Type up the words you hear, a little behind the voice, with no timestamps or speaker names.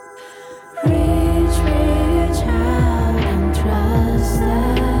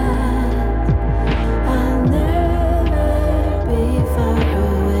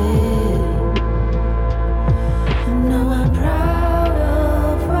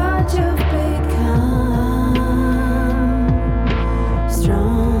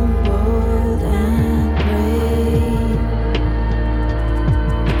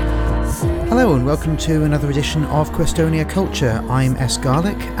and welcome to another edition of Questonia Culture. I'm S.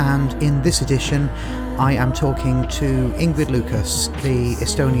 Garlick, and in this edition I am talking to Ingrid Lukas, the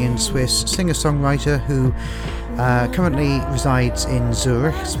Estonian-Swiss singer-songwriter who currently resides in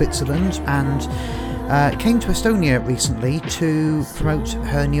Zurich, Switzerland, and came to Estonia recently to promote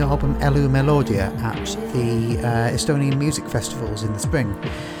her new album Elumeloodia at the Estonian music festivals in the spring.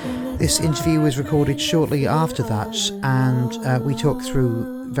 This interview was recorded shortly after that, and we talked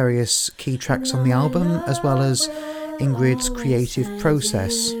through various key tracks on the album, as well as Ingrid's creative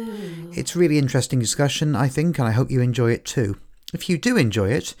process. It's a really interesting discussion, I think, and I hope you enjoy it too. If you do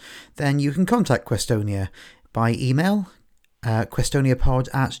enjoy it, then you can contact Questonia by email,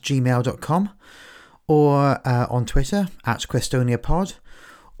 questoniapod@gmail.com, or on Twitter @QuestoniaPod,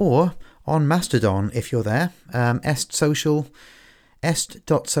 or on Mastodon if you're there,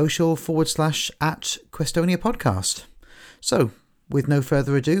 est.social/@Questonia Podcast. So, with no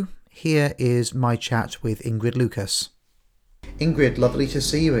further ado, here is my chat with Ingrid Lukas. Ingrid, lovely to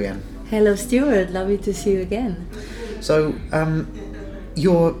see you again. Hello Stuart, lovely to see you again. So,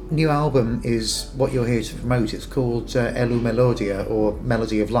 your new album is what you're here to promote. It's called Elumeloodia, or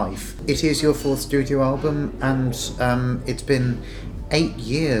Melody of Life. It is your fourth studio album, and it's been 8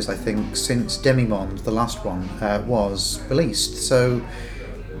 years, I think, since Demimonde, the last one, was released. So,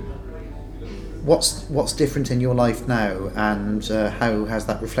 what's different in your life now, and how has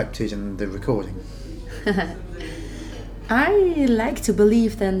that reflected in the recording? I like to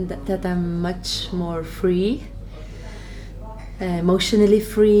believe then that I'm much more free, emotionally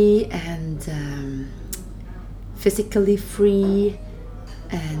free, and physically free,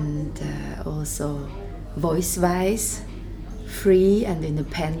 and also voice-wise free and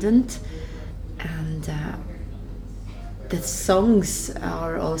independent, and the songs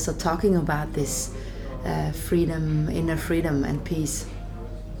are also talking about this freedom, inner freedom and peace.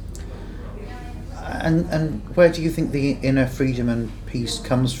 And where do you think the inner freedom and peace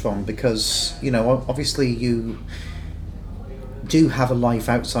comes from? Because, you know, obviously you do have a life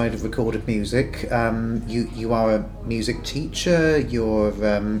outside of recorded music. You are a music teacher. You're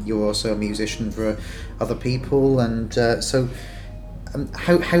also a musician for other people, and so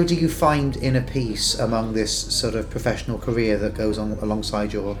how do you find inner peace among this sort of professional career that goes on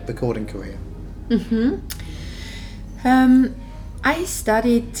alongside your recording career? I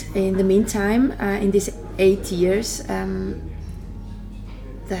studied in the meantime in these 8 years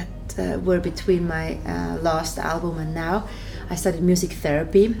that were between my last album and now. I studied music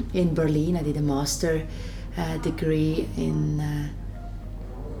therapy in Berlin. I did a master degree in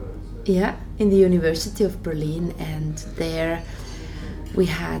the University of Berlin, and there we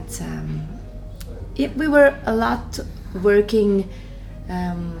had we were a lot working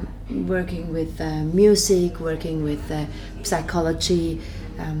with music, working with psychology,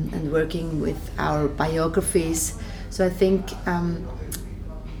 and working with our biographies. So I think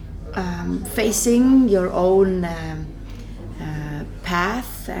facing your own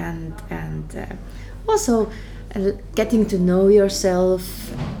path and also getting to know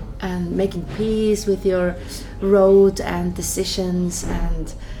yourself and making peace with your road and decisions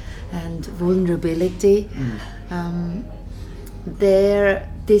and vulnerability.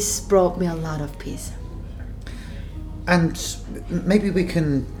 This brought me a lot of peace. And maybe we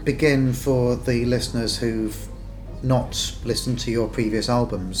can begin for the listeners who've not listened to your previous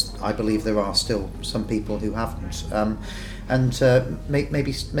albums. I believe there are still some people who haven't.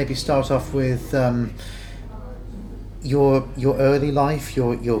 Maybe start off with your early life,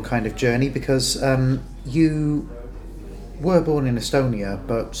 your kind of journey, because you were born in Estonia,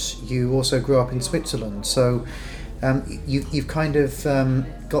 but you also grew up in Switzerland. So you've kind of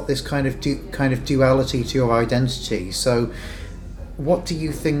got this kind of duality to your identity. So, what do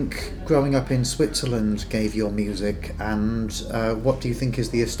you think growing up in Switzerland gave your music, and what do you think is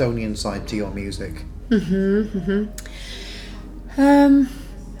the Estonian side to your music?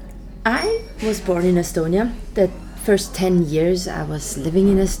 I was born in Estonia. The first 10 years I was living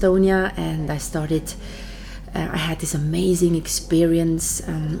in Estonia, and I started. I had this amazing experience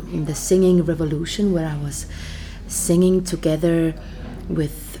in the singing revolution, where I was singing together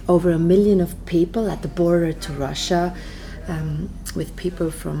with over 1 million of people at the border to Russia, with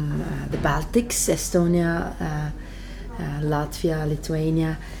people from the Baltics, Estonia, Latvia,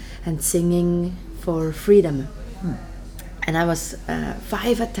 Lithuania, and singing for freedom. And I was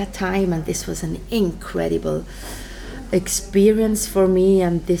 5 at that time, and this was an incredible experience for me,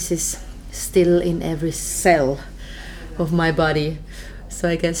 and this is still in every cell of my body. So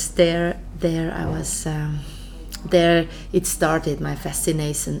I guess there I was. There it started, my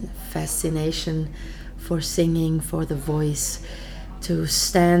fascination for singing, for the voice, to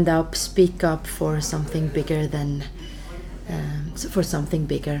stand up, speak up for something bigger than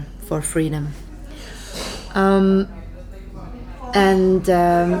for freedom. And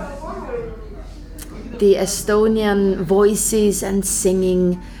the Estonian voices and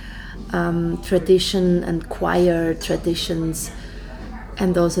singing tradition and choir traditions,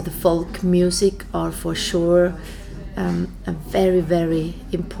 and also the folk music are for sure a very, very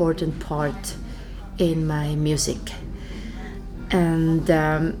important part in my music. And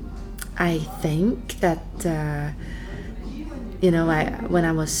I think that when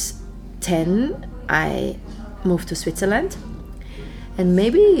I was 10, I moved to Switzerland, and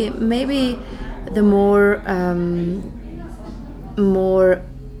maybe the more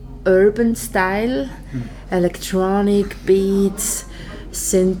urban style, electronic beats,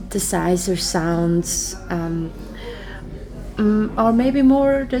 synthesizer sounds, or maybe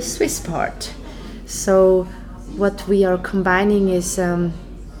more the Swiss part. So what we are combining is in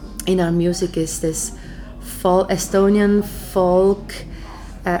our music is this Estonian folk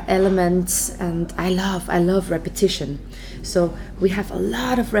elements, and I love repetition. So we have a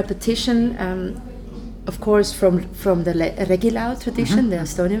lot of repetition, of course, from the Regilau tradition, the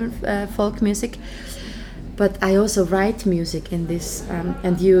Estonian folk music. But I also write music in this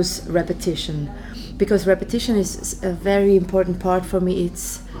and use repetition, because repetition is a very important part for me.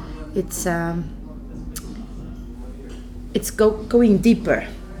 It's going deeper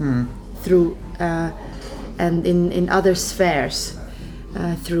through and in other spheres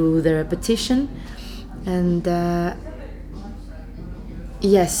through the repetition, and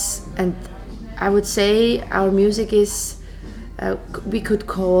yes, and I would say our music is we could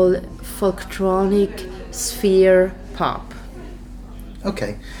call folktronic sphere pop.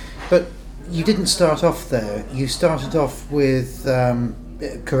 Okay, but you didn't start off there. You started off with,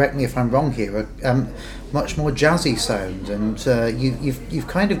 correct me if I'm wrong here, a much more jazzy sound, and you've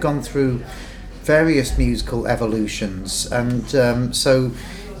kind of gone through various musical evolutions. And so,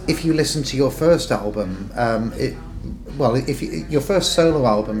 if you listen to your first album, your first solo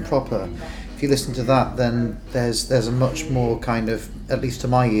album proper, if you listen to that, then there's a much more kind of, at least to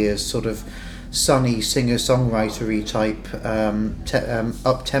my ears, sort of sunny singer-songwritery type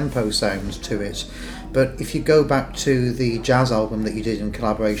up-tempo sound to it. But if you go back to the jazz album that you did in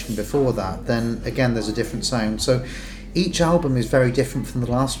collaboration before that, then again there's a different sound. So each album is very different from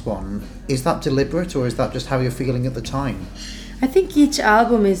the last one. Is that deliberate, or is that just how you're feeling at the time? I think each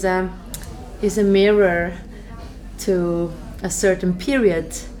album is a mirror to a certain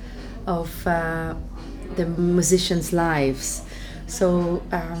period of the musicians' lives. So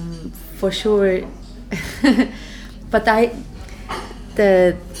for sure, but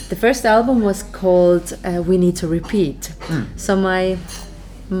the first album was called "We Need to Repeat." So my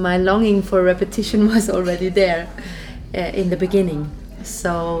longing for repetition was already there in the beginning.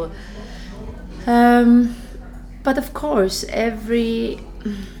 So, but of course, every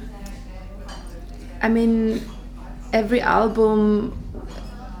album.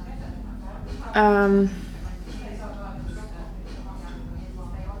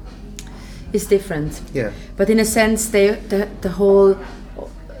 Is different. Yeah. But in a sense,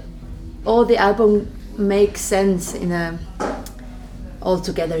 all the album makes sense all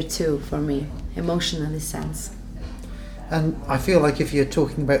together too, for me, emotionally sense. And I feel like if you're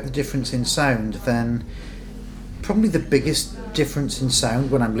talking about the difference in sound, then probably the biggest difference in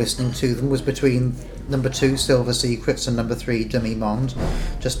sound when I'm listening to them was between number 2, Silver Secrets, and number 3, Demi Monde,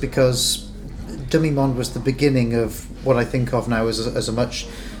 just because Demi Monde was the beginning of what I think of now as a much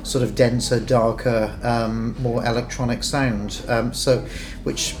sort of denser, darker, more electronic sound. So,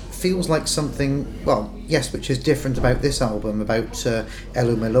 which feels like something, well, yes, which is different about this album, about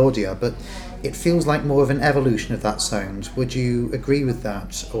Elumeloodia, but it feels like more of an evolution of that sound. Would you agree with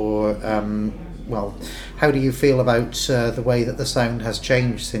that? Or, how do you feel about the way that the sound has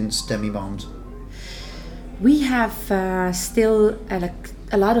changed since Demi Monde? We have still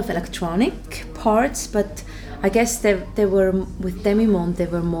a lot of electronic parts, but I guess they were, with Demi Monde, they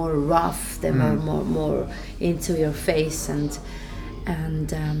were more rough. They were more into your face and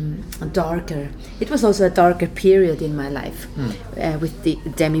darker. It was also a darker period in my life with the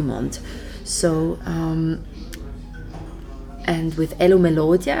Demi Monde. So and with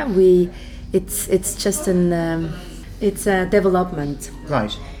Elumeloodia, it's just it's a development.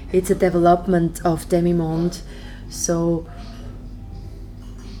 Right. It's a development of Demi Monde. So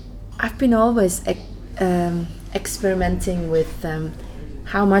I've been always experimenting with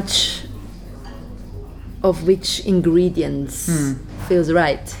how much of which ingredients feels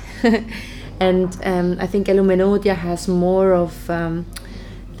right. And I think Elumeloodia has more of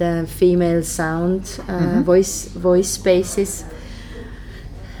the female sound, voice spaces,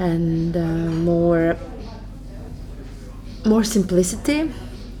 and more simplicity,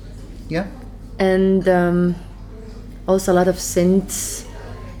 Yeah. and also a lot of synths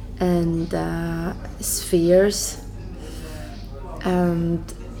and spheres, and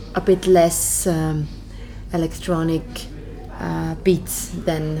a bit less electronic beats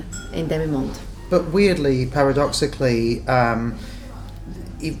than in demi-monde. But weirdly, paradoxically,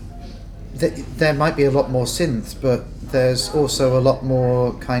 there might be a lot more synth, but there's also a lot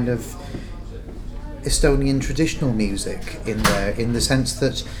more kind of Estonian traditional music in there, in the sense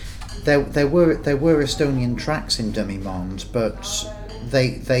that there were Estonian tracks in demi-monde, but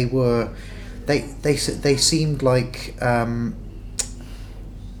they seemed like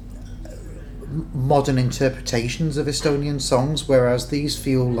modern interpretations of Estonian songs, whereas these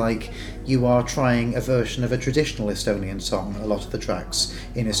feel like you are trying a version of a traditional Estonian song, a lot of the tracks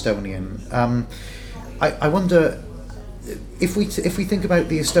in Estonian. I wonder if we think about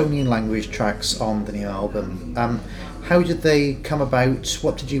the Estonian language tracks on the new album, how did they come about?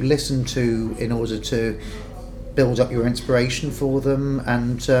 What did you listen to in order to build up your inspiration for them?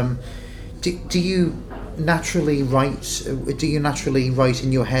 And do you naturally write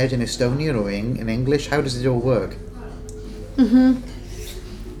in your head in Estonian or in English? How does it all work?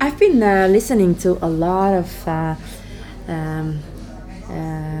 I've been listening to a lot of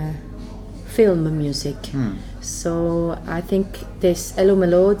film music, so I think this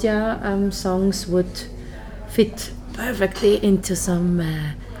Elumeloodia songs would fit perfectly into some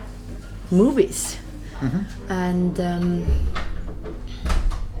movies.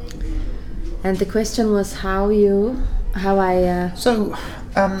 And the question was how I. So,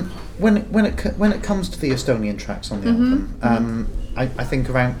 when it comes to the Estonian tracks on the album, I think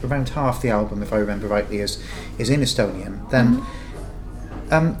around half the album, if I remember rightly, is in Estonian. Then,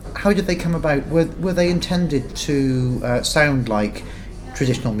 how did they come about? Were they intended to sound like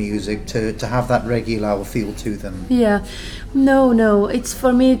traditional music, to have that regular feel to them? Yeah, no. It's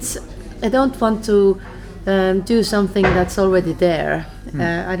for me. I don't want to do something that's already there.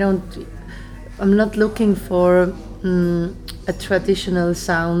 I'm not looking for a traditional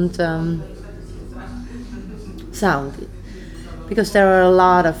sound, because there are a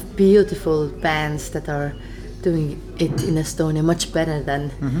lot of beautiful bands that are doing it in Estonia much better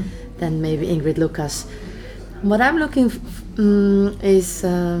than maybe Ingrid, Lukas. What I'm looking is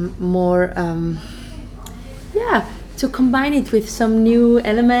more, to combine it with some new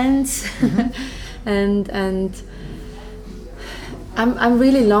elements, and I'm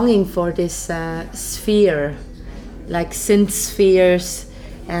really longing for this sphere, like synth spheres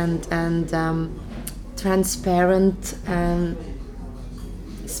and transparent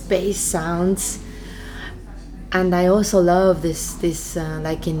space sounds. And I also love this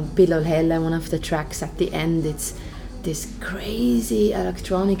like in Pillol Helle, one of the tracks at the end, it's this crazy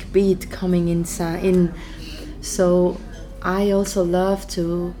electronic beat coming in. So I also love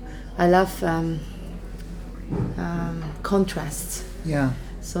contrasts. Yeah.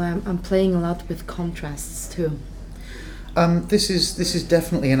 So I'm playing a lot with contrasts too. This is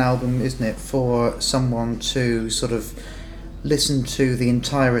definitely an album, isn't it, for someone to sort of listen to the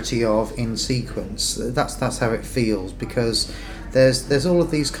entirety of in sequence. That's how it feels, because there's all of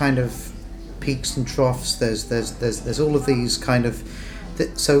these kind of peaks and troughs. There's all of these kind of.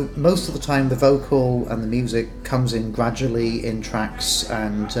 So most of the time, the vocal and the music comes in gradually in tracks,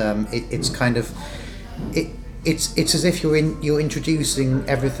 and it's kind of It's as if you're introducing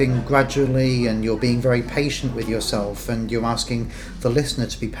everything gradually, and you're being very patient with yourself, and you're asking the listener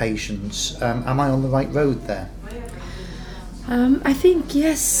to be patient. Am I on the right road there? I think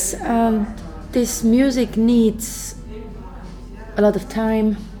yes. This music needs a lot of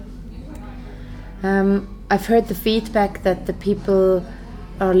time. I've heard the feedback that the people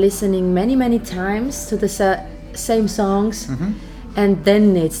are listening many times to the same songs, and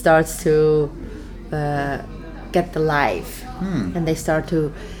then it starts to get the life, and they start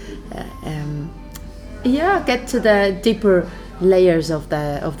to get to the deeper layers of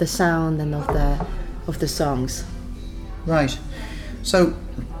the sound and of the songs. Right. So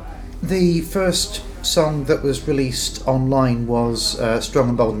the first song that was released online was Strong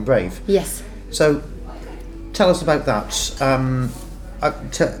and Bold and Brave. Yes. So tell us about that.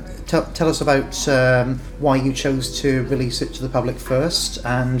 Tell us about why you chose to release it to the public first,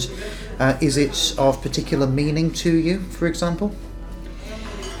 and is it of particular meaning to you, for example?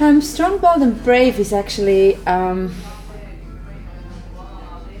 Strong, Bold and Brave is actually...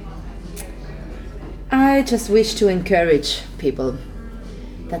 I just wish to encourage people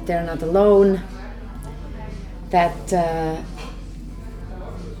that they're not alone, that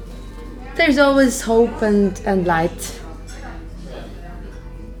there's always hope and light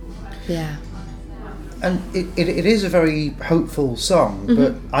Yeah. And it is a very hopeful song,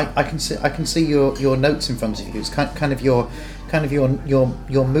 but I can see your notes in front of you. It's kind of your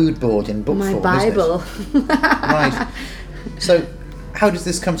mood board in book My form, Bible. isn't it? Right. So, how does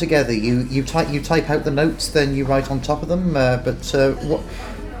this come together? You type out the notes, then you write on top of them.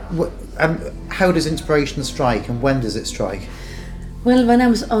 How does inspiration strike, and when does it strike? Well, when I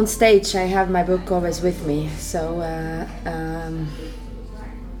was on stage, I have my book always with me. So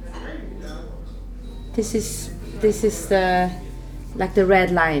this is like the red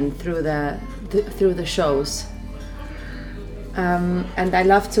line through the shows. And I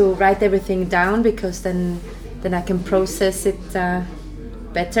love to write everything down, because then I can process it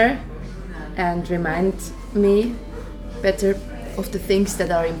better and remind me better of the things that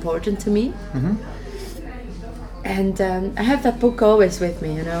are important to me. And I have that book always with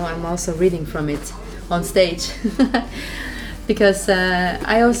me. I'm also reading from it on stage because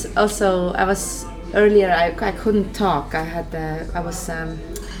I was earlier. I couldn't talk. I had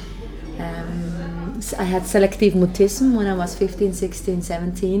selective mutism when I was 15, 16,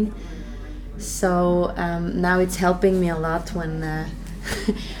 17. So now it's helping me a lot when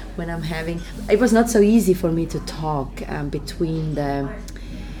I'm having. It was not so easy for me to talk between the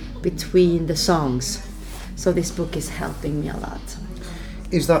songs. So this book is helping me a lot.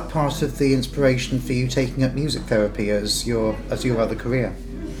 Is that part of the inspiration for you taking up music therapy as your other career?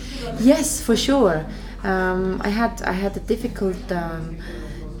 Yes, for sure. I had a difficult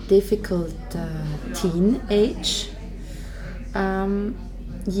teenage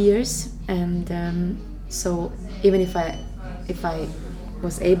years, and so even if I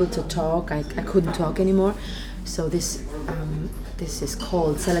was able to talk, I couldn't talk anymore. So this is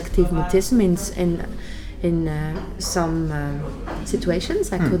called selective mutism. In some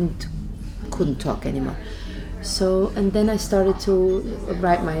situations, I couldn't talk anymore. So, and then I started to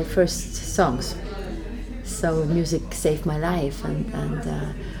write my first songs. So music saved my life, and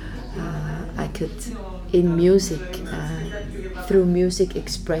I could, in music, through music,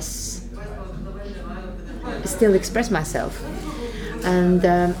 still express myself. And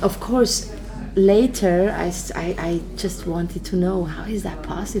of course, later I just wanted to know, how is that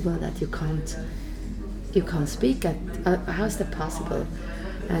possible that you can't speak? How is that possible?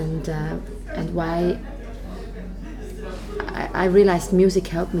 And why? I realized music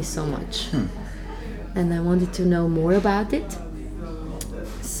helped me so much, and I wanted to know more about it.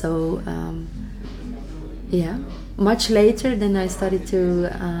 So much later, then I started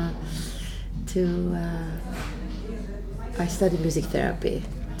I studied music therapy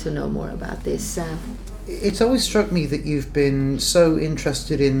to know more about this. It's always struck me that you've been so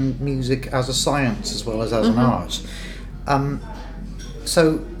interested in music as a science as well as an art.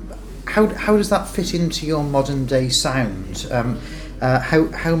 So how does that fit into your modern day sound?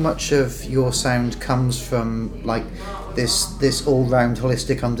 How much of your sound comes from like this all round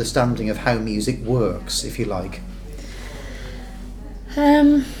holistic understanding of how music works, if you like?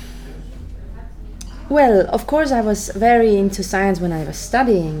 Well, of course, I was very into science when I was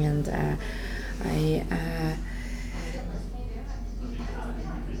studying, and I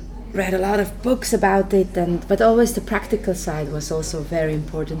read a lot of books about it, but always the practical side was also very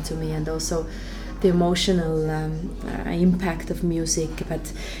important to me, and also the emotional impact of music.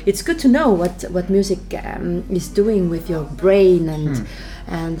 But it's good to know what music is doing with your brain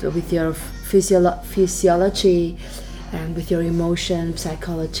and with your physiology and with your emotion,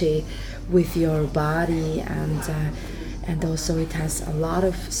 psychology, with your body, and also it has a lot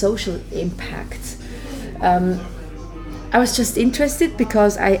of social impact. I was just interested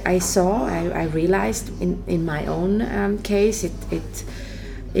because I realized in my own case it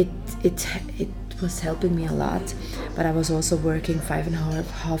was helping me a lot. But I was also working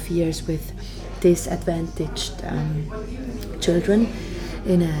 5.5 years with disadvantaged children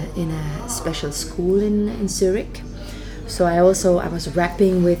in a special school in Zurich. So I was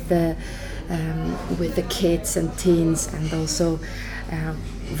rapping with the kids and teens, and also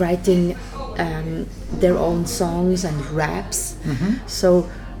writing their own songs and raps. So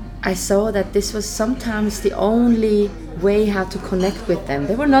I saw that this was sometimes the only way how to connect with them.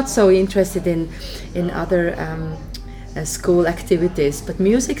 They were not so interested in other school activities, but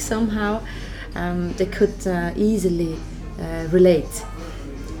music somehow they could easily relate.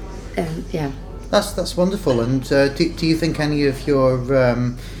 That's wonderful. And do you think any of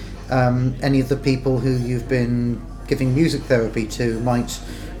the people who you've been giving music therapy to might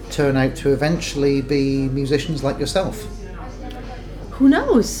turn out to eventually be musicians like yourself? Who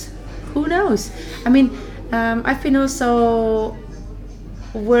knows? I mean, I've been also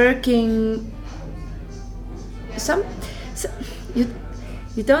working.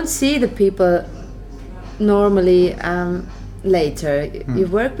 you don't see the people normally later. You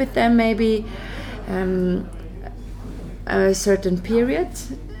work with them maybe a certain period,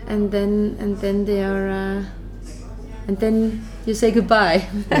 and then they are and then you say goodbye.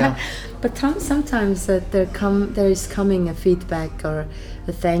 Yeah. But sometimes there is coming a feedback or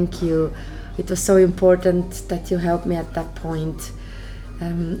a thank you. It was so important that you helped me at that point.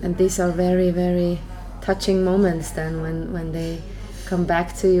 And these are very, very touching moments then when they come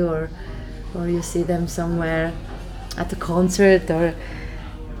back to you, or you see them somewhere at a concert, or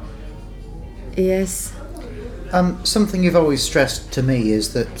yes. Something you've always stressed to me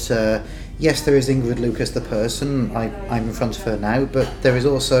is that yes, there is Ingrid Lukas the person, I'm in front of her now, but there is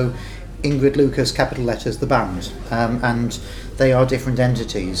also Ingrid Lukas, capital letters, the band, and they are different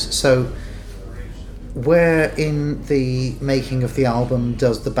entities. So where in the making of the album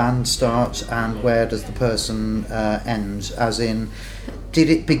does the band start and where does the person end? As in, did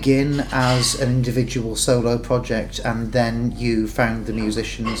it begin as an individual solo project and then you found the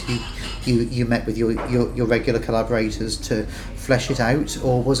musicians, you met with your regular collaborators to flesh it out,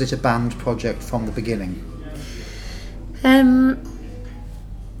 or was it a band project from the beginning?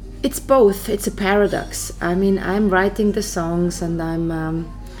 It's both. It's a paradox. I mean, I'm writing the songs, and I'm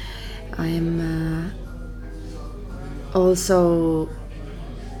also,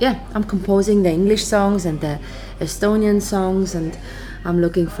 I'm composing the English songs and the Estonian songs, and I'm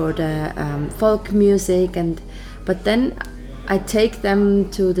looking for the folk music, but then I take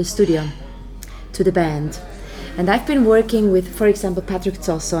them to the studio, to the band. And I've been working with, for example, Patrick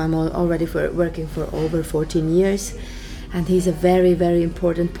Zosso. I'm already working for over 14 years, and he's a very, very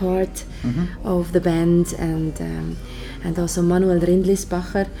important part of the band. And also Manuel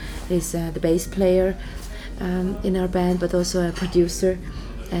Rindlisbacher is the bass player in our band, but also a producer,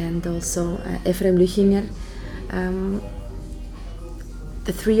 and also Ephraim Lüchinger.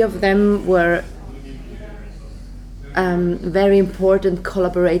 The three of them were very important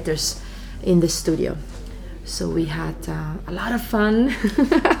collaborators in the studio. So we had a lot of fun.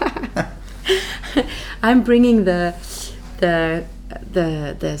 I'm bringing the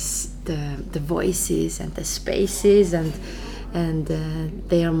voices and the spaces, and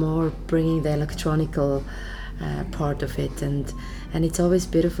they are more bringing the electronical part of it, and it's always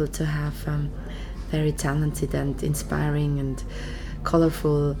beautiful to have very talented and inspiring and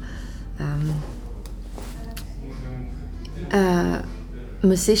colorful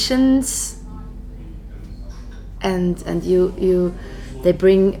musicians, and they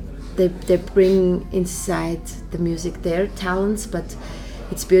bring inside the music their talents, but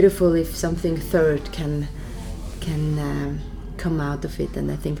it's beautiful if something third can come out of it, and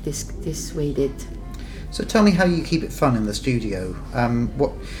I think this way did. So tell me how you keep it fun in the studio.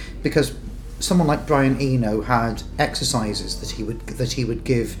 Because someone like Brian Eno had exercises that he would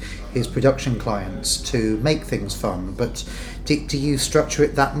give his production clients to make things fun. But do you structure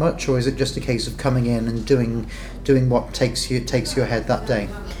it that much, or is it just a case of coming in and doing what takes your head that day?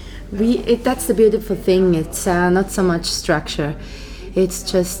 That's the beautiful thing. It's not so much structure. It's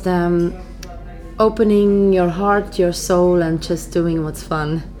just opening your heart, your soul, and just doing what's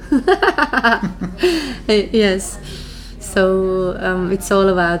fun. Yes. So it's all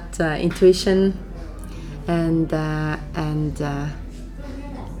about intuition and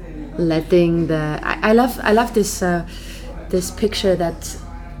letting the. I love this picture that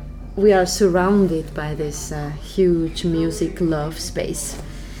we are surrounded by this huge music love space,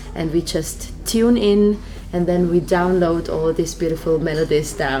 and we just tune in, and then we download all these beautiful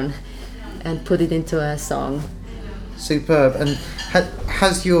melodies down and put it into a song. Superb. And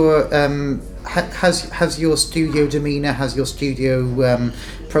has your studio demeanour, has your studio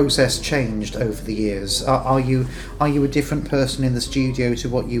process changed over the years? Are you a different person in the studio to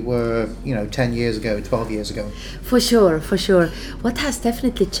what you were, 10 years ago, 12 years ago? For sure. What has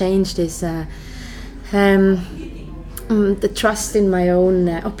definitely changed is the trust in my own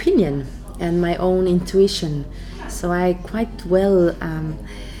opinion and my own intuition. So I quite well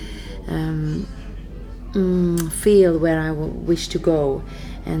feel where I wish to go,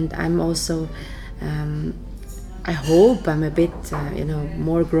 and I'm also I hope I'm a bit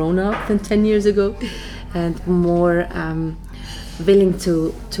more grown up than 10 years ago, and more willing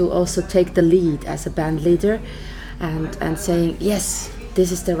to also take the lead as a band leader, and saying yes,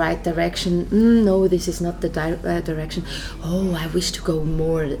 this is the right direction, no, this is not the direction, oh, I wish to go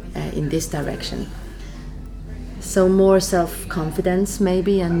more in this direction. So more self-confidence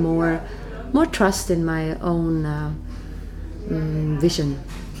maybe, and more trust in my own vision.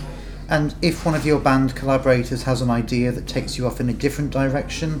 And if one of your band collaborators has an idea that takes you off in a different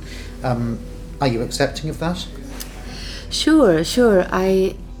direction, are you accepting of that? Sure.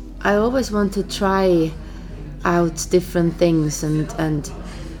 I always want to try out different things and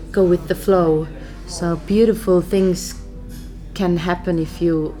go with the flow. So beautiful things can happen if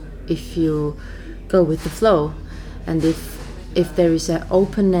you go with the flow, and if there is an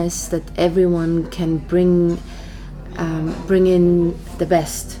openness that everyone can bring in the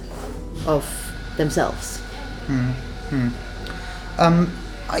best of themselves. I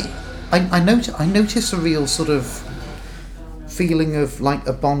notice a real sort of feeling of like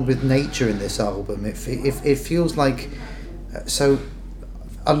a bond with nature in this album. It feels like so.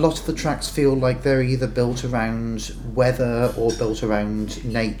 A lot of the tracks feel like they're either built around weather or built around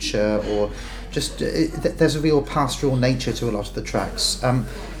nature, or just there's a real pastoral nature to a lot of the tracks. How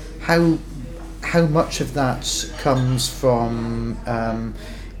much of that comes from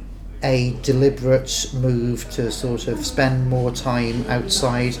a deliberate move to sort of spend more time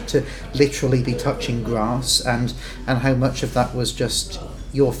outside, to literally be touching grass, and how much of that was just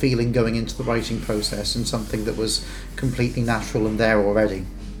your feeling going into the writing process and something that was completely natural and there already?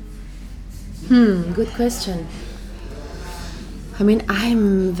 Good question. I mean,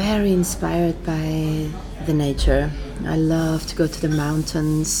 I'm very inspired by the nature. I love to go to the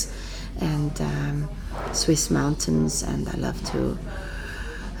mountains and Swiss mountains, and I love to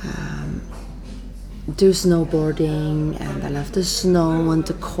do snowboarding, and I love the snow and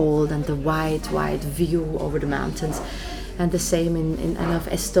the cold and the wide view over the mountains. And the same in I love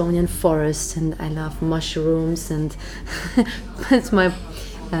Estonian forests, and I love mushrooms, and it's my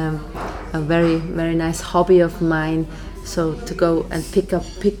a very nice hobby of mine. So to go and pick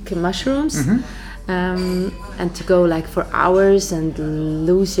mushrooms, and to go like for hours and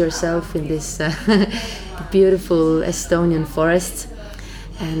lose yourself in this beautiful Estonian forest,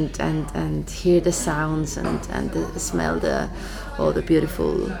 and hear the sounds and smell all the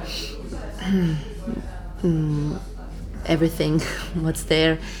beautiful everything what's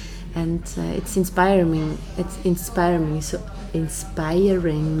there, and it's inspiring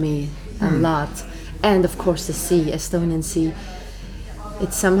me a lot. And of course the sea, Estonian sea,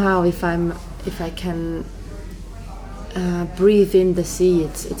 it's somehow, if I can breathe in the sea,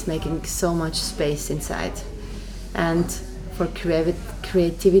 it's making so much space inside. And for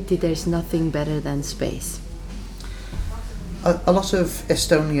creativity, there's nothing better than space. A lot of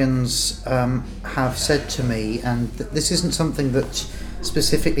Estonians have said to me, and this isn't something that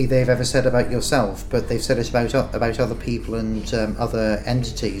specifically they've ever said about yourself, but they've said it about other people and other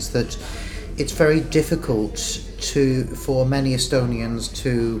entities, that it's very difficult for many Estonians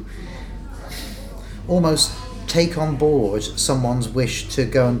to almost take on board someone's wish to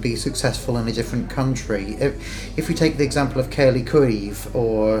go and be successful in a different country. If we take the example of Kerli Kuriv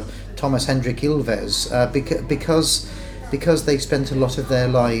or Thomas Hendrik Ilves, because they spent a lot of their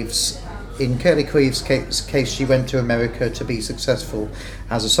lives. In Kerli Kuriv's case, she went to America to be successful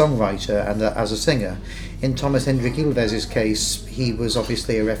as a songwriter and as a singer. In Thomas Hendrik Ilves' case, he was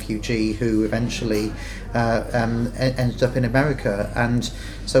obviously a refugee who eventually ended up in America. And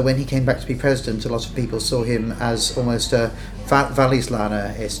so when he came back to be president, a lot of people saw him as almost a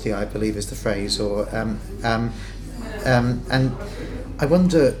Välislane Eesti, I believe is the phrase. And I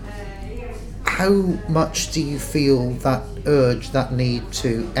wonder, how much do you feel that urge, that need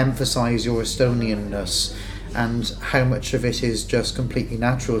to emphasise your Estonianness, and how much of it is just completely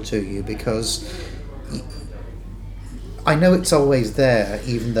natural to you? Because I know it's always there,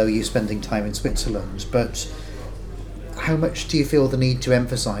 even though you're spending time in Switzerland, but how much do you feel the need to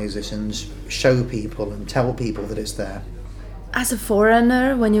emphasise it and show people and tell people that it's there? As a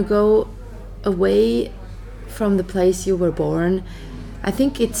foreigner, when you go away from the place you were born, I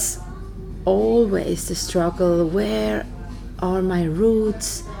think it's always the struggle. Where are my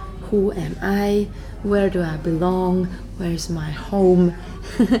roots? Who am I? Where do I belong? Where's my home?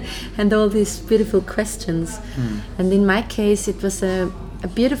 And all these beautiful questions. And in my case, it was a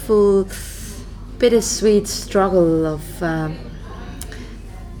beautiful, bittersweet struggle of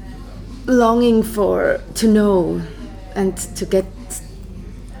longing to know and to get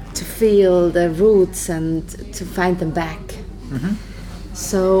to feel the roots and to find them back.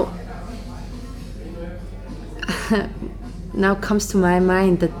 So now comes to my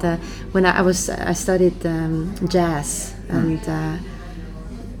mind that when I studied jazz and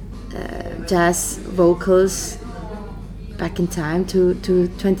jazz vocals back in time to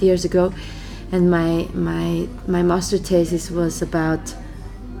 20 years ago, and my master thesis was about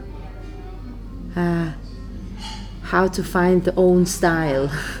how to find the own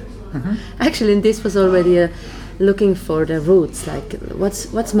style. Actually, and this was already looking for the roots, like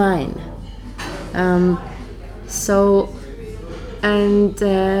what's mine. So, and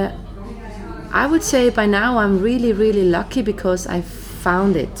I would say by now I'm really, really lucky because I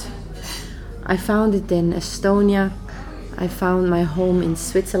found it. I found it in Estonia. I found my home in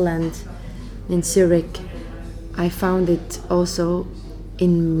Switzerland, in Zurich. I found it also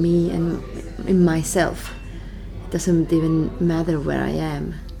in me and in myself. It doesn't even matter where I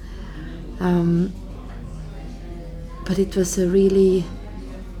am. But it was a really,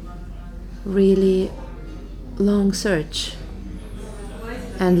 really long search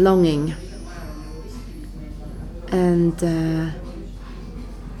and longing. And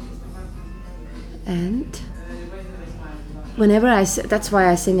whenever that's why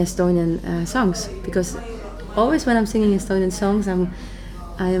I sing Estonian songs, because always when I'm singing Estonian songs, I'm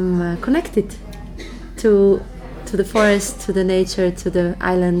connected to the forest, to the nature, to the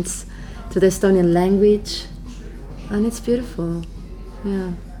islands, to the Estonian language, and it's beautiful.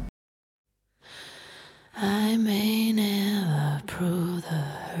 Yeah. I may never prove the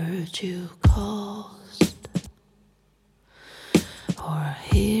hurt you caused, or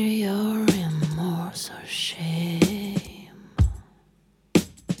hear your remorse or shame,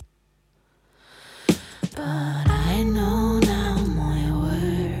 but I know now my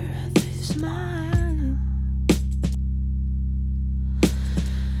worth is mine.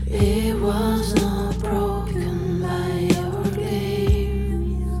 It was not broken by your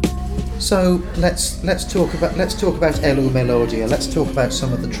game. So let's talk about Elumeloodia. Let's talk about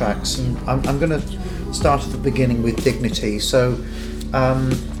some of the tracks, and I'm going to start at the beginning with Dignity. So,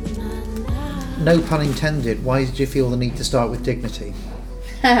 no pun intended. Why did you feel the need to start with Dignity?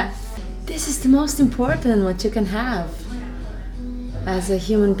 This is the most important what you can have as a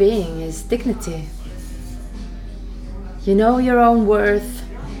human being is dignity. You know your own worth.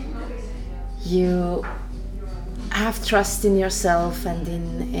 You have trust in yourself and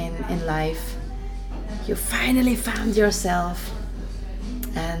in life. You finally found yourself,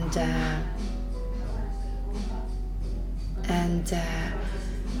 and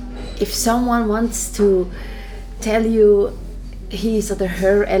if someone wants to tell you his or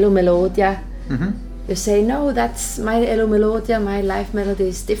her Elumeloodia, you say, no, that's my Elumeloodia, my life melody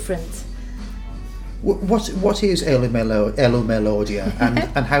is different. What is Elumeloodia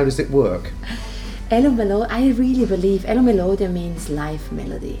and how does it work? I really believe Elumeloodia means life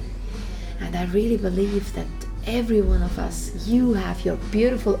melody, and I really believe that every one of us, you have your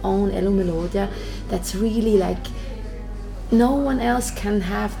beautiful own Elumeloodia that's really like no one else can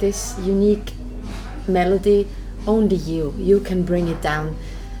have this unique melody, only you can bring it down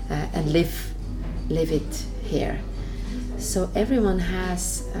and live it here. So everyone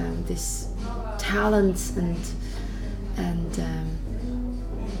has this talent and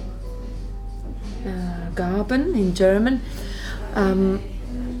Gaben in German, and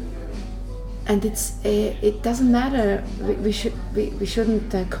it doesn't matter. We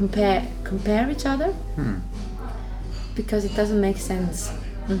shouldn't compare each other because it doesn't make sense.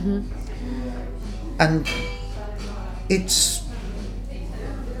 And it's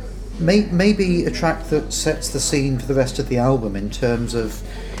maybe a track that sets the scene for the rest of the album in terms of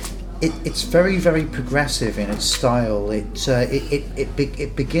it's very, very progressive in its style.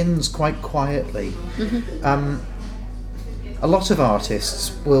 It begins quite quietly. A lot of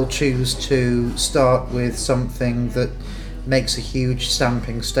artists will choose to start with something that makes a huge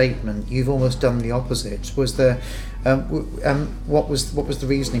stamping statement. You've almost done the opposite. Was there? What was the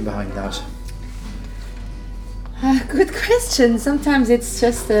reasoning behind that? Good question. Sometimes it's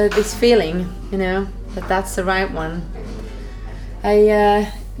just this feeling, that's the right one.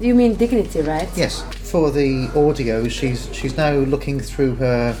 You mean Dignity, right? Yes. For the audio, she's now looking through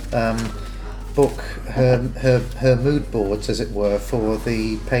her book, her mood boards, as it were, for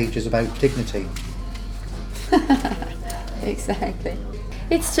the pages about dignity. Exactly.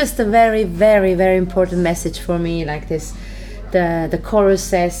 It's just a very, very, very important message for me. Like this, the chorus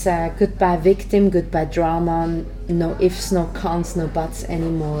says, "Goodbye victim, goodbye drama. No ifs, no cons, no buts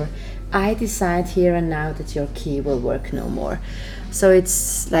anymore. I decide here and now that your key will work no more." So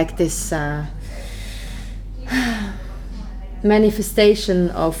it's like this manifestation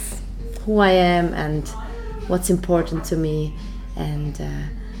of who I am and what's important to me, and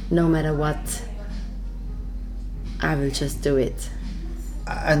no matter what, I will just do it.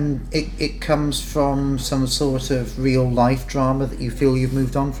 And it comes from some sort of real life drama that you feel you've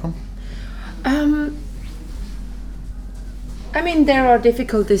moved on from? I mean, there are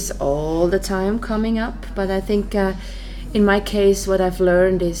difficulties all the time coming up, but I think in my case what I've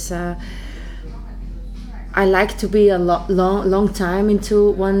learned is I like to be a long time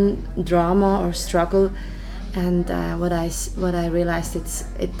into one drama or struggle, and what I realized it's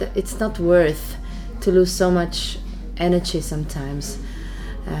not worth to lose so much energy sometimes.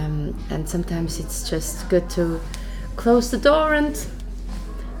 and sometimes it's just good to close the door and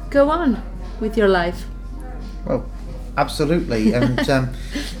go on with your life. Well, absolutely, and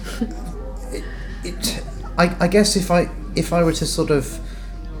I guess if I were to sort of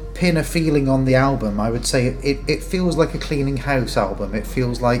pin a feeling on the album, I would say it feels like a cleaning house album. It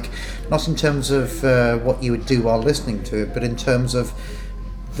feels like, not in terms of what you would do while listening to it, but in terms of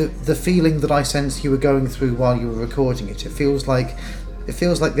the feeling that I sensed you were going through while you were recording it. It feels like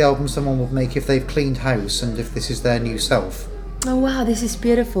the album someone would make if they've cleaned house and if this is their new self. Oh wow, this is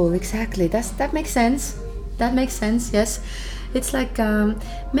beautiful. Exactly. That makes sense. That makes sense. Yes, it's like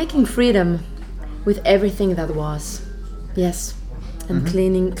making freedom with everything that was. Yes, and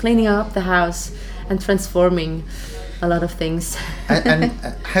cleaning up the house and transforming a lot of things. and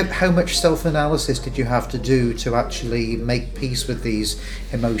how much self-analysis did you have to do to actually make peace with these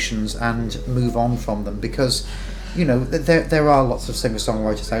emotions and move on from them? Because, you know, there are lots of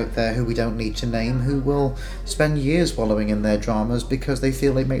singer-songwriters out there who we don't need to name who will spend years wallowing in their dramas because they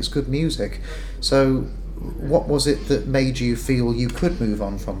feel it makes good music. So what was it that made you feel you could move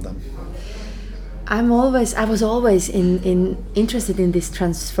on from them? I was always interested in this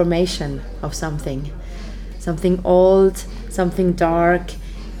transformation of something old, something dark,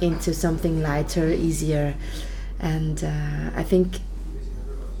 into something lighter, easier, and I think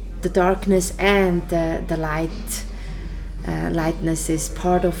the darkness and the lightness is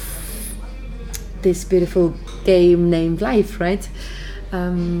part of this beautiful game named life, right?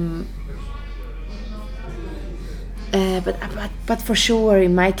 But for sure,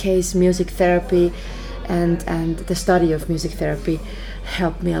 in my case, music therapy and the study of music therapy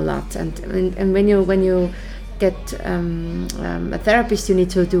helped me a lot. And when you get a therapist, you need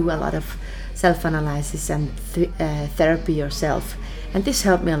to do a lot of self-analysis and therapy yourself. And this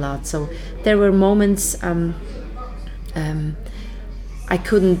helped me a lot. So there were moments I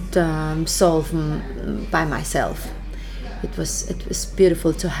couldn't solve by myself. It was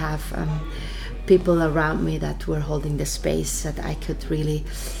beautiful to have people around me that were holding the space that I could really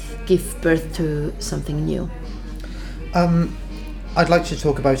give birth to something new. I'd like to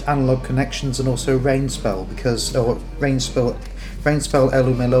talk about Analog Connections and also Rainspell, Rainspell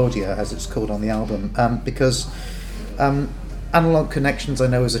Elumeloodia, as it's called on the album, because Analog Connections I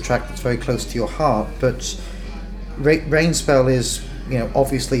know is a track that's very close to your heart, but Rainspell is, you know,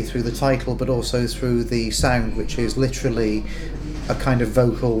 obviously through the title, but also through the sound, which is literally a kind of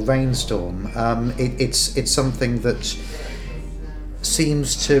vocal rainstorm. It's something that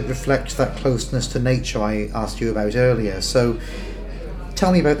seems to reflect that closeness to nature I asked you about earlier. So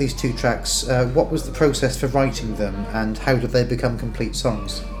tell me about these two tracks. What was the process for writing them, and how did they become complete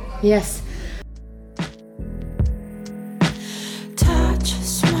songs? Yes. Touch,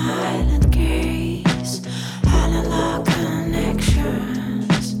 smile and gaze, analog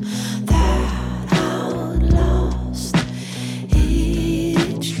connections that outlast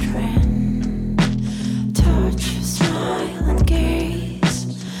each trend. Touch, smile and gaze,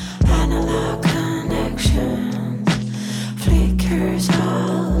 analog connections, flickers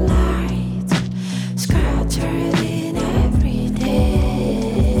of light scattered in every day.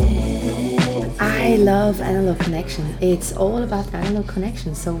 I love analog connection. It's all about analog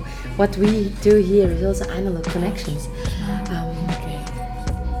connection. So what we do here is also analog connections.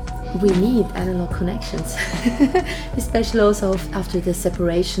 We need analog connections, especially also after the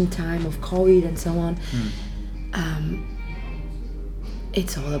separation time of COVID and so on.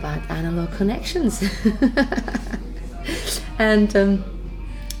 It's all about analog connections. And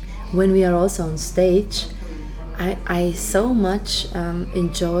when we are also on stage, I so much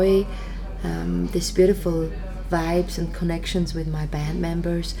enjoy these beautiful vibes and connections with my band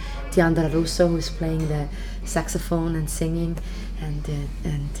members. Diandra Russo, who's playing the saxophone and singing, and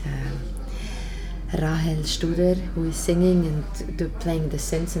Rahel Studer, who is singing and playing the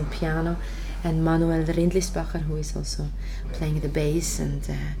synths and piano, and Manuel Rindlisbacher, who is also playing the bass, and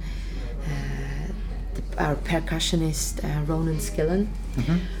our percussionist Ronan Skillen.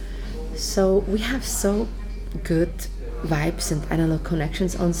 So we have so good vibes and analog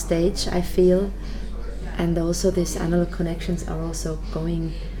connections on stage, I feel, and also these analog connections are also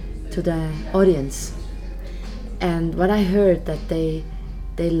going to the audience. And what I heard that they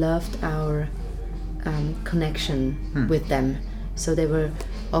loved our connection with them. So they were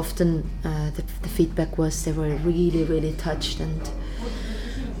often the feedback was they were really, really touched and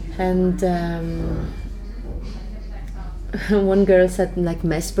one girl said like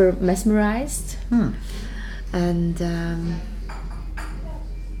mesmerized. And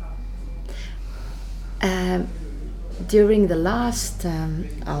during the last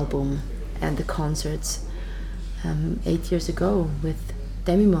album and the concerts 8 years ago with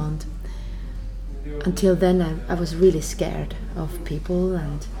demi-monde. Until then, I was really scared of people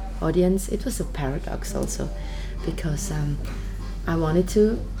and audience. It was a paradox also, because I wanted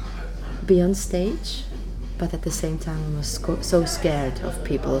to be on stage, but at the same time I was so scared of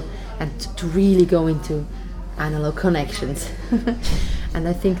people and to really go into analog connections. And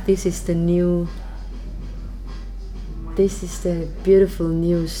I think this is the beautiful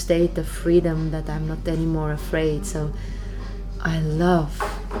new state of freedom, that I'm not anymore afraid. So I love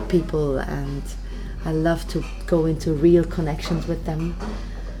people and I love to go into real connections with them.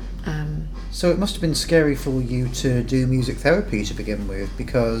 So it must have been scary for you to do music therapy to begin with,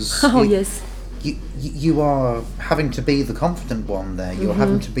 because Yes, you are having to be the confident one there. You're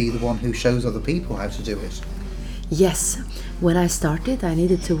having to be the one who shows other people how to do it. yes. When I started, I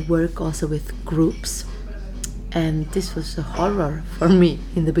needed to work also with groups, and this was a horror for me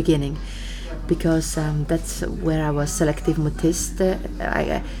in the beginning, because that's where I was selective mutist.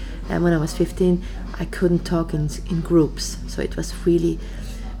 When I was 15, I couldn't talk in groups, so it was really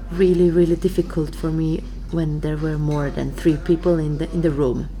difficult for me when there were more than 3 people in the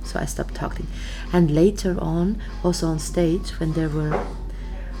room. So I stopped talking. And later on, also on stage, when there were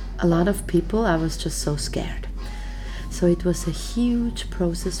a lot of people, I was just so scared. So it was a huge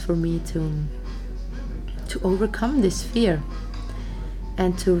process for me to overcome this fear,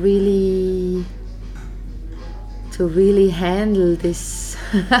 and to really handle this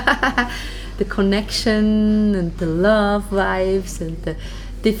the connection and the love vibes and the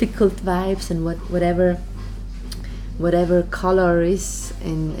difficult vibes and whatever color is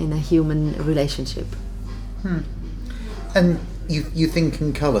in a human relationship. And you think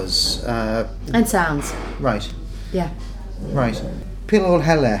in colours And sounds. right? Yeah. Right. Pilol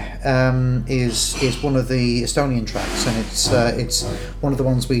Hele is one of the Estonian tracks, and it's one of the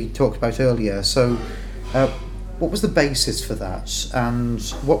ones we talked about earlier. So, what was the basis for that, and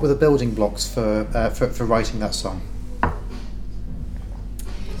what were the building blocks for writing that song?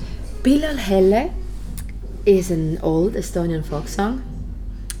 Pilol Hele is an old Estonian folk song,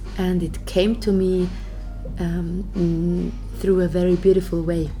 and it came to me through a very beautiful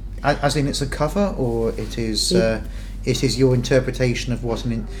way. As in, it's a cover, or it is your interpretation of what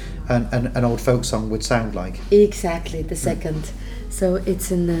an old folk song would sound like? Exactly, the second. So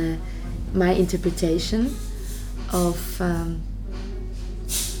it's my interpretation of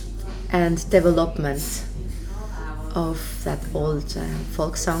and development of that old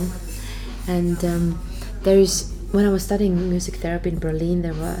folk song. And when I was studying music therapy in Berlin,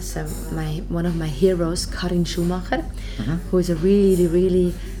 there was one of my heroes, Karin Schumacher, who is a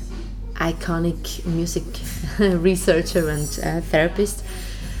really iconic music researcher and therapist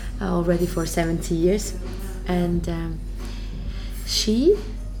already for 70 years. And she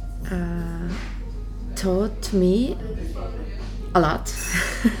taught me a lot.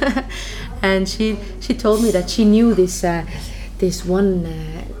 And she told me that she knew this one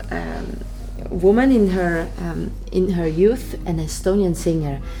woman in her youth, an Estonian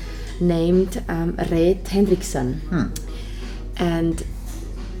singer named Reet Hendriksson.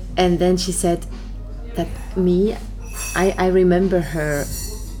 And then she said that I remember her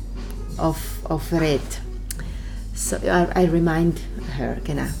of Reet. So I remind her,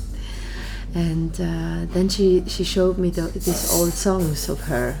 genau. And then she showed me these old songs of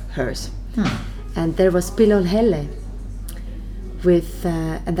hers. And there was Pilol Hele with,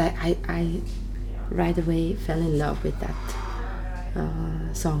 and I right away fell in love with that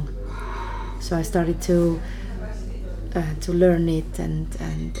song. So I started to learn it, and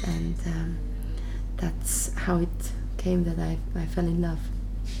that's how it came that I fell in love.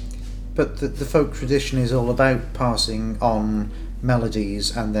 But the folk tradition is all about passing on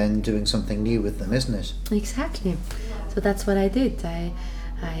melodies and then doing something new with them, isn't it? Exactly. So that's what I did. I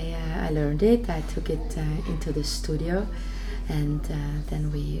learned it. I took it into the studio, and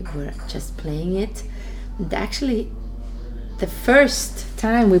then we were just playing it. And actually, the first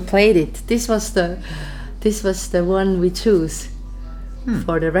time we played it, this was the one we chose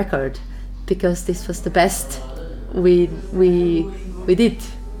for the record, because this was the best we did.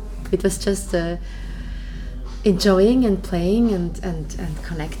 It was just enjoying and playing and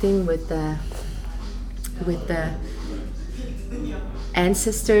connecting with the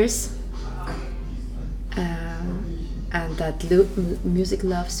ancestors and that music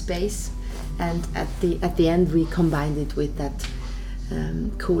love space. And at the end, we combined it with that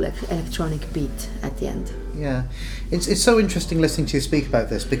cool electronic beat at the end. Yeah, it's so interesting listening to you speak about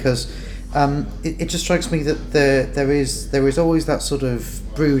this, because it just strikes me that there is always that sort of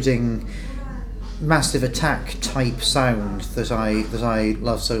brooding Massive Attack type sound that I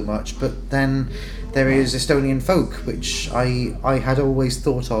love so much, but then there is Estonian folk, which I had always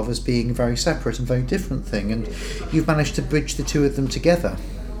thought of as being a very separate and very different thing, and you've managed to bridge the two of them together.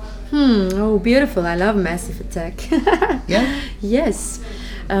 Oh, beautiful. I love Massive Attack. Yeah? Yes.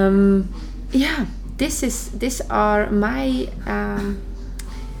 Yeah, these are my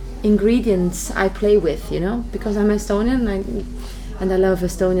ingredients I play with, because I'm Estonian and I love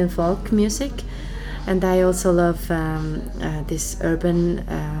Estonian folk music, and I also love this urban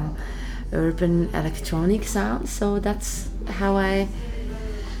electronic sound. So that's how I,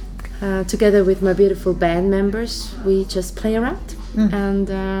 together with my beautiful band members, we just play around and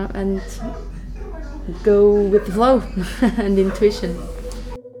go with the flow and intuition.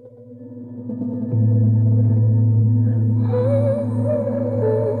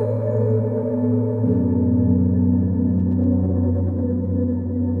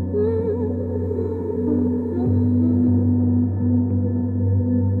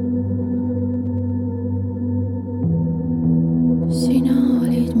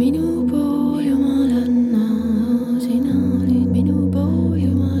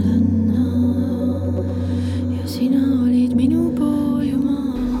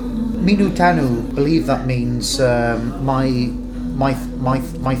 Tanu, believe that means my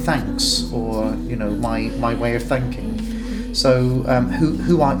thanks, or my way of thanking. So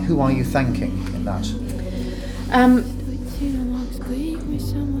who are you thanking in that?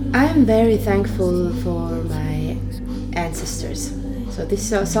 I am very thankful for my ancestors. So this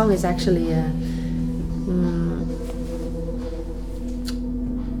song is actually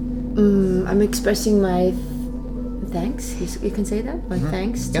I'm expressing my thanks, you can say that, my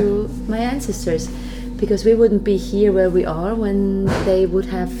thanks to my ancestors, because we wouldn't be here where we are when they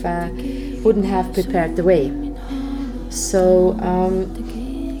wouldn't have prepared the way. So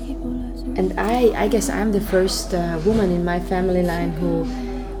and I guess I'm the first woman in my family line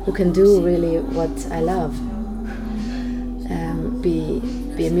who can do really what I love, be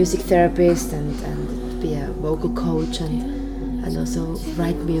a music therapist and be a vocal coach and also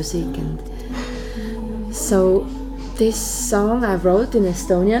write music. And so this song I wrote in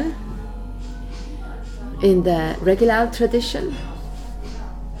Estonian, in the regular tradition,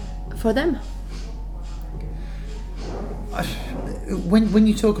 for them. When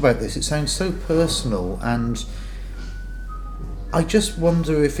you talk about this, it sounds so personal, and I just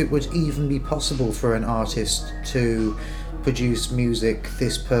wonder if it would even be possible for an artist to produce music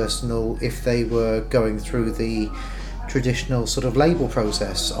this personal if they were going through the traditional sort of label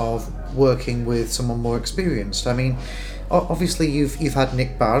process of working with someone more experienced. I mean, obviously you've had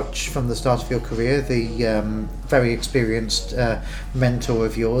Nick Barch from the start of your career, the very experienced mentor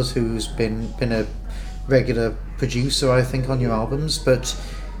of yours, who's been a regular producer, I think, on your albums. But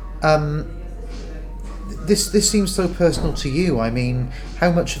this seems so personal to you. I mean,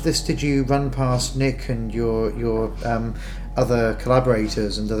 how much of this did you run past Nick and your other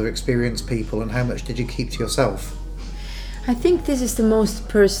collaborators and other experienced people, and how much did you keep to yourself? I think this is the most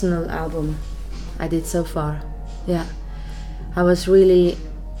personal album I did so far. Yeah, I was really,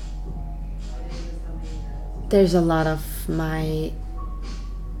 there's a lot of my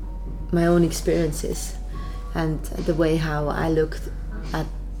own experiences and the way how I looked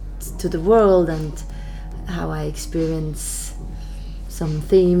to the world and how I experience some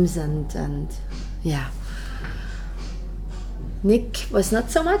themes and yeah. Nick was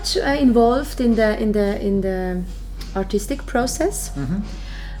not so much involved in the artistic process.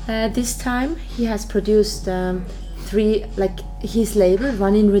 This time he has produced 3, like his label,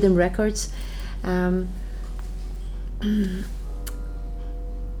 Running Rhythm Records,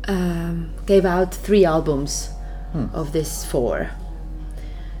 gave out 3 albums of this 4.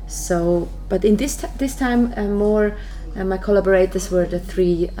 So, but in this time more my collaborators were the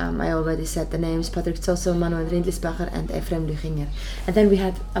 3, I already said the names, Patrick Zosso, Manuel Rindlisbacher and Efrem Lüchinger. And then we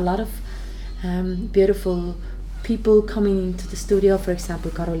had a lot of beautiful people coming into the studio, for example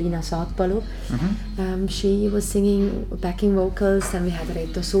Carolina Saatpalu. She was singing backing vocals, and we had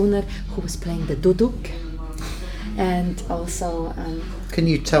Reto Suner who was playing the duduk, and also can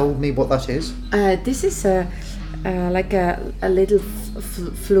you tell me what that is? This is like a little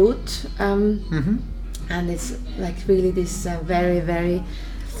flute, and it's like really this very very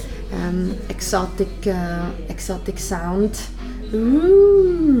exotic sound.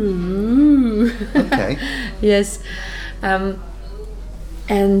 Ooh. Okay. Yes, and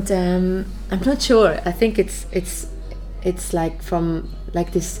I'm not sure. I think it's like from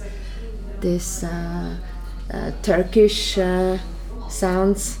like this Turkish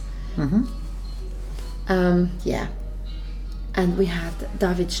sounds. Yeah. And we had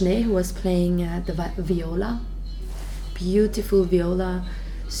David Schnee, who was playing the viola, beautiful viola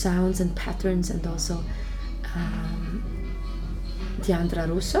sounds and patterns, and also Diandra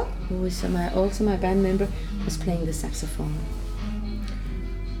Russo, who is also my band member, was playing the saxophone.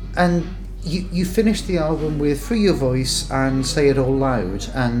 And you finished the album with Free Your Voice and Say It All Loud,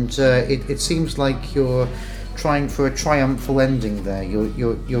 and it seems like you're trying for a triumphal ending there.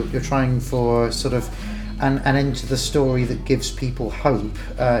 You're trying for sort of an end to the story that gives people hope.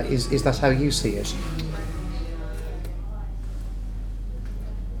 Is that how you see it?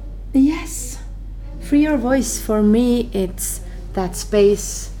 Yes. Free Your Voice, for me, it's that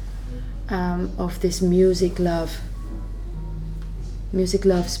space of this music love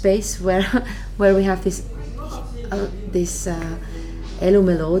space where we have this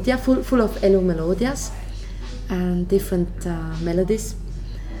Elumeloodia, full of Elumeloodias and different melodies.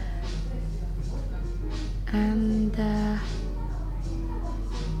 And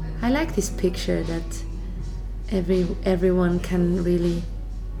I like this picture that everyone can really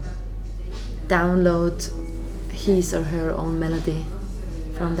download his or her own melody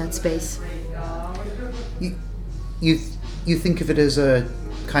from that space. You think of it as a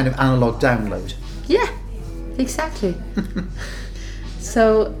kind of analog download? Yeah, exactly.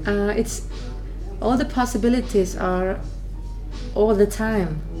 So it's all the possibilities are all the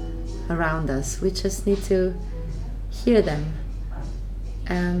time around us. We just need to hear them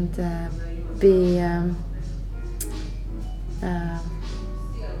and be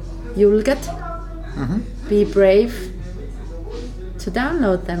julget, be brave to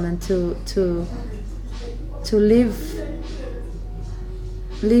download them and to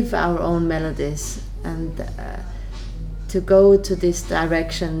live our own melodies and to go to these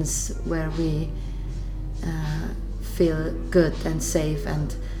directions where we feel good and safe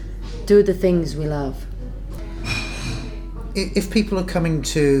and do the things we love. If people are coming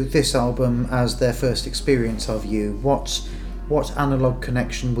to this album as their first experience of you, what analog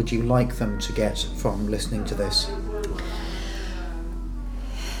connection would you like them to get from listening to this?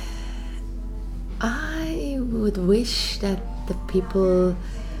 I would wish that the people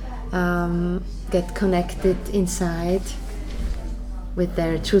get connected inside with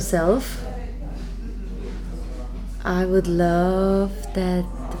their true self. I would love that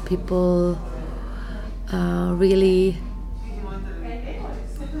the people really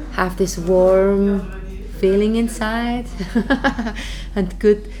have this warm feeling inside and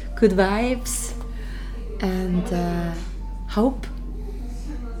good vibes and hope,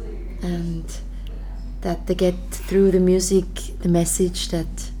 and that they get through the music the message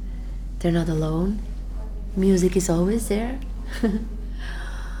that they're not alone. Music is always there.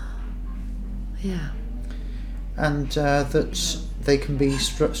 Yeah. And that they can be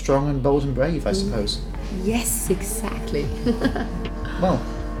strong and bold and brave, I suppose. Yes, exactly. Well,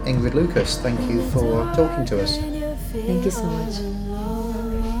 Ingrid Lukas, thank you for talking to us. Thank you so much.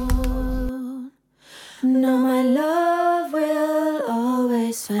 No, my love will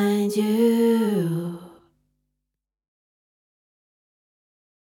always find you.